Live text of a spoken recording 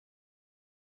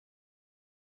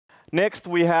Next,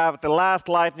 we have the last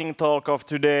lightning talk of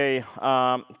today.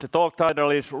 The talk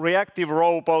title is Reactive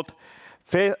Robot,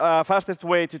 fastest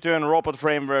way to turn robot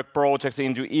framework projects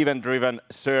into event-driven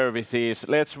services.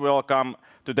 Let's welcome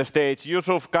to the stage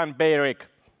Yusuf Kanbeirik.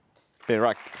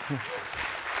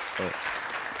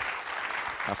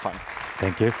 Have fun.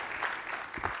 Thank you.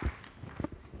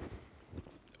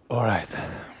 All right.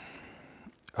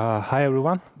 Hi,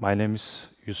 everyone. My name is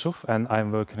Yusuf, and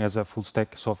I'm working as a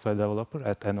full-stack software developer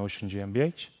at Ocean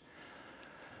GmbH.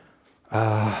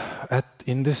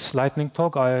 In this lightning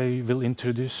talk, I will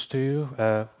introduce to you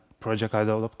a project I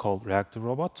developed called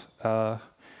reactive-robot.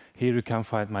 Here you can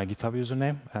find my GitHub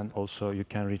username, and also you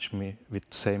can reach me with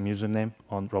the same username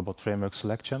on Robot Framework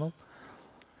Slack channel.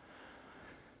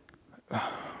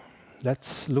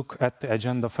 Let's look at the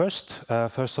agenda first.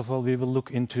 First of all, we will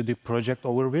look into the project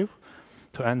overview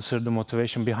to answer the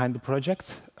motivation behind the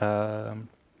project,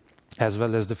 as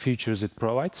well as the features it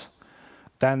provides.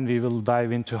 Then we will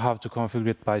dive into how to configure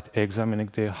it by examining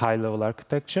the high-level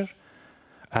architecture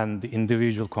and the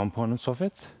individual components of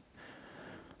it.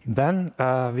 Then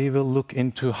we will look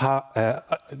into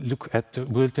look at the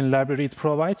built-in library it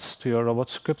provides to your robot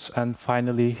scripts, and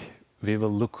finally we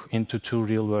will look into 2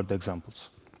 real-world examples.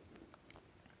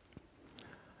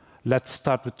 Let's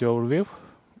start with the overview.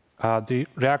 The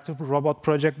Reactive Robot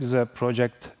project is a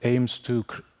project aims to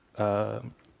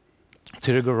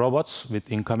trigger robots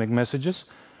with incoming messages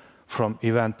from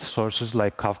event sources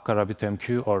like Kafka,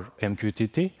 RabbitMQ, or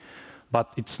MQTT.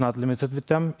 But it's not limited with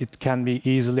them. It can be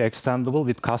easily extendable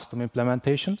with custom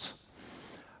implementations.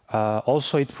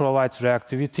 Also, it provides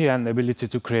reactivity and ability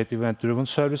to create event-driven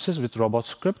services with robot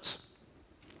scripts.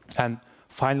 And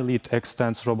finally, it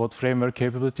extends robot framework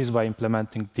capabilities by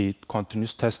implementing the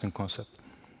continuous testing concept.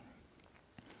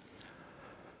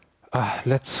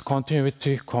 Let's continue with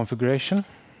the configuration.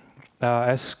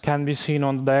 As can be seen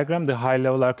on the diagram, the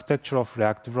high-level architecture of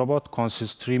Reactive Robot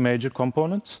consists of 3 major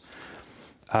components: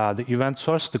 the event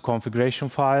source, the configuration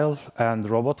file, and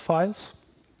robot files.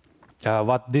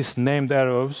 What these named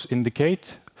arrows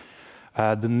indicate,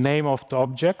 the name of the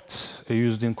object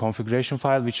used in configuration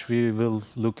file, which we will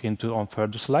look into on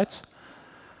further slides.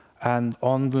 And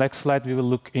on the next slide, we will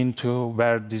look into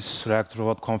where this Reactive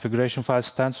Robot configuration file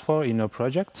stands for in your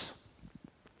project.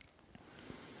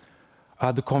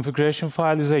 The configuration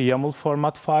file is a YAML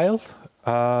format file,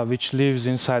 which lives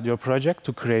inside your project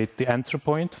to create the entry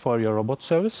point for your robot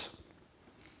service.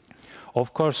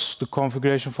 Of course, the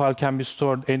configuration file can be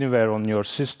stored anywhere on your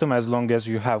system as long as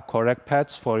you have correct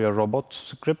paths for your robot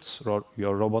scripts or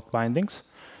your robot bindings.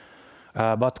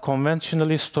 But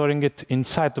conventionally, storing it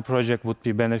inside the project would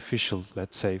be beneficial,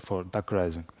 let's say, for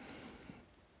Dockerizing.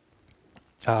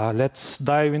 Let's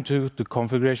dive into the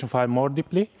configuration file more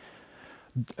deeply.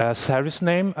 Service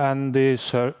name and the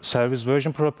service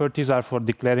version properties are for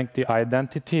declaring the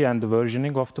identity and the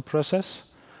versioning of the process.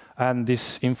 And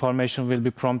this information will be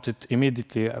prompted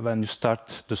immediately when you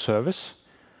start the service.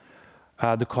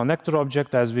 The connector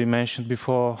object, as we mentioned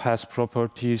before, has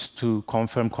properties to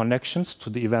confirm connections to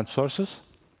the event sources.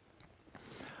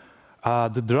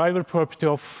 The driver property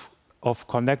of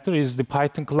connector is the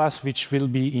Python class, which will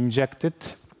be injected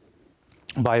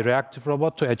by Reactive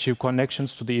Robot to achieve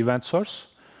connections to the event source.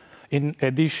 In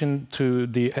addition to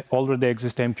the already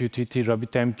existing MQTT,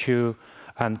 RabbitMQ,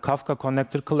 and Kafka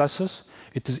connector classes,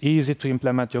 it is easy to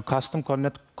implement your custom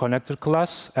connector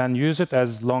class and use it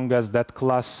as long as that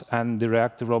class and the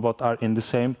Reactive Robot are in the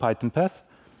same Python path.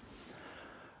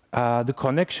 The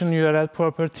connection URL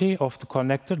property of the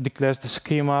connector declares the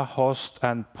schema, host,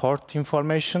 and port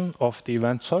information of the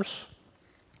event source.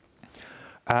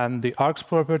 And the args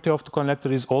property of the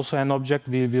connector is also an object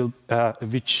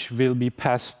which will be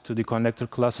passed to the connector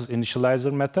class's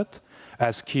initializer method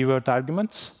as keyword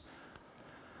arguments.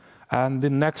 And the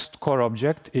next core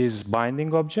object is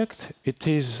binding object. It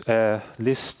is a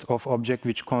list of objects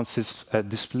which consists of a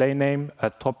display name,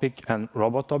 a topic, and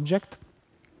robot object.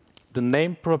 The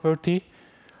name property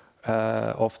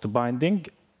of the binding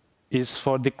is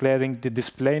for declaring the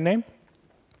display name,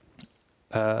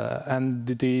 and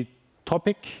the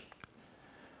topic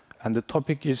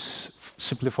is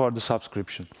simply for the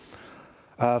subscription.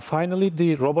 Finally,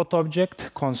 the robot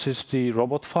object consists of the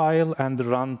robot file and the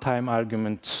runtime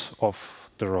arguments of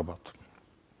the robot.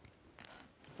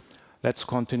 Let's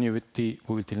continue with the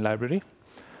built-in library.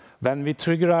 When we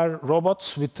trigger our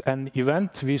robots with an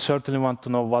event, we certainly want to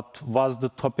know what was the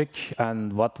topic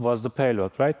and what was the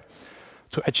payload, right?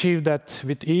 To achieve that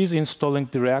with ease, installing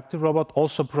the Reactive Robot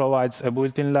also provides a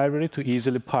built-in library to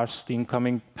easily parse the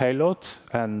incoming payload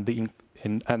and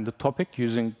the topic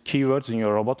using keywords in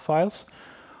your robot files.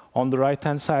 On the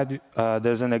right-hand side,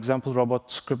 there's an example robot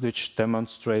script which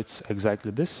demonstrates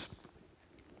exactly this.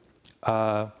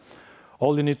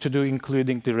 All you need to do,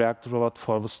 including the reactive-robot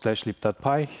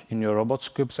 /lib.py in your robot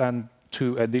scripts and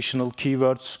 2 additional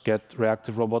keywords, get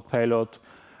reactive-robot payload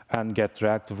and get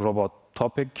reactive-robot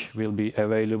topic, will be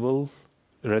available,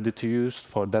 ready to use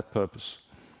for that purpose.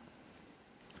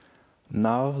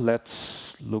 Now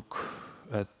let's look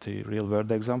at the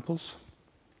real-world examples.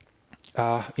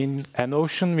 In an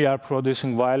ocean, we are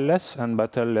producing wireless and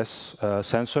batteryless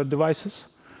sensor devices.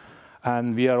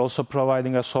 And we are also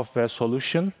providing a software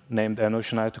solution named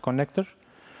Ocean IoT Connector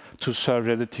to serve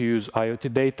ready-to-use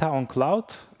IoT data on cloud.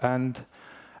 And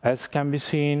as can be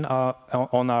seen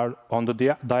on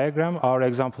the diagram, our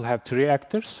example have 3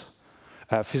 actors: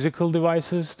 physical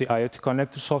devices, the IoT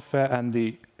connector software, and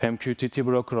the MQTT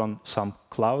broker on some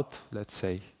cloud, let's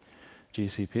say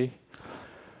GCP.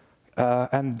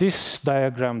 And this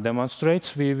diagram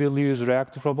demonstrates we will use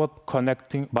reactive-robot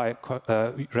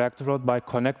by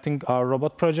connecting our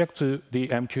robot project to the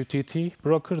MQTT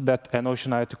broker that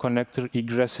Ocean IoT Connector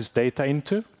egresses data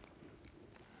into.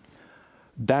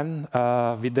 Then,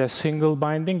 with a single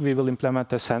binding, we will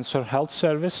implement a sensor health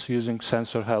service using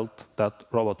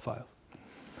sensor-health.robot file.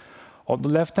 On the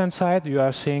left-hand side, you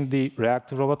are seeing the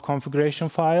reactive-robot configuration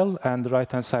file, and the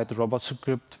right-hand side, the robot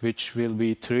script, which will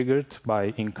be triggered by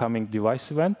incoming device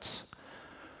events.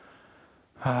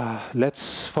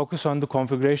 Let's focus on the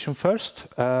configuration first.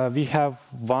 We have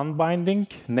one binding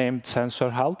named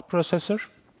sensor health processor,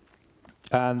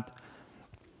 and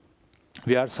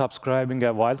we are subscribing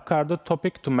a wildcarded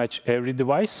topic to match every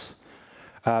device.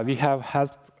 We have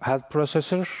health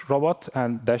processor robot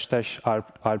and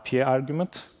 --RPA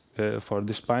argument. For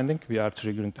this binding, we are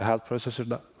triggering the health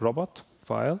processor robot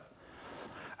file.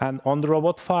 And on the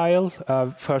robot file,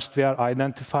 first we are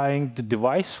identifying the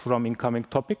device from incoming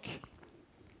topic,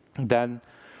 then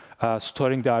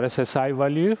storing the RSSI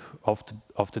value of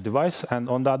the device. And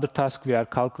on the other task, we are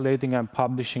calculating and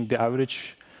publishing the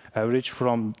average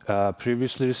from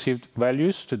previously received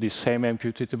values to the same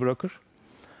MQTT broker.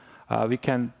 We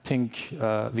can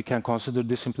consider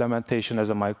this implementation as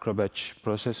a micro-batch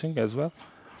processing as well.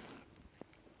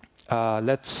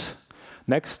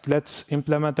 Next, let's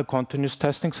implement a continuous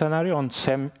testing scenario on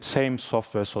same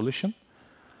software solution.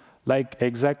 Like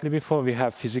exactly before, we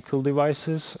have physical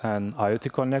devices and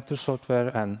IoT connector software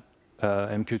and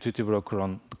MQTT broker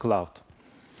on the cloud.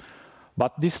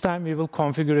 But this time, we will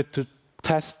configure it to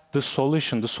test the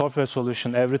solution, the software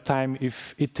solution, every time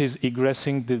if it is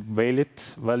egressing the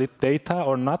valid data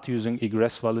or not using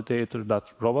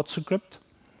egress-validator.robot script.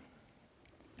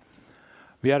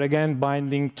 We are again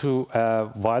binding to a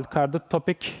wildcarded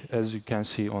topic, as you can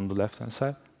see on the left-hand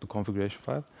side, the configuration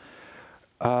file,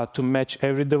 to match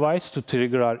every device to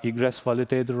trigger our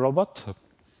egress-validator robot.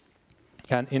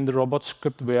 And in the robot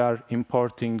script, we are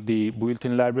importing the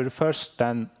built-in library first,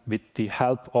 then with the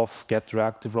help of get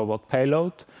reactive-robot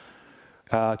payload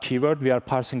keyword, we are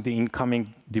parsing the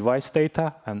incoming device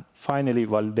data, and finally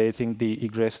validating the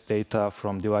egress data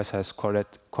from device has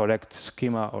correct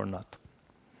schema or not.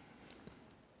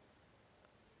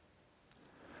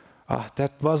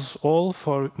 That was all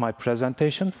for my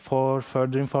presentation. For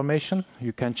further information,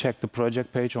 you can check the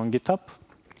project page on GitHub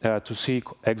to see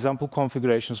example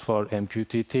configurations for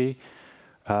MQTT,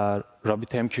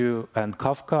 RabbitMQ, and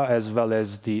Kafka, as well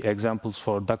as the examples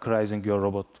for Dockerizing your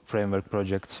robot framework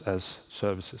projects as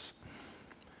services.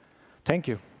 Thank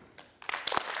you.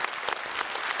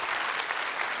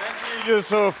 Thank you,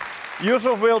 Yusuf.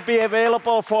 Yusuf will be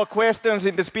available for questions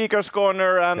in the speakers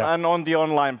corner and on the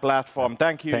online platform.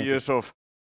 Thank you, Yusuf.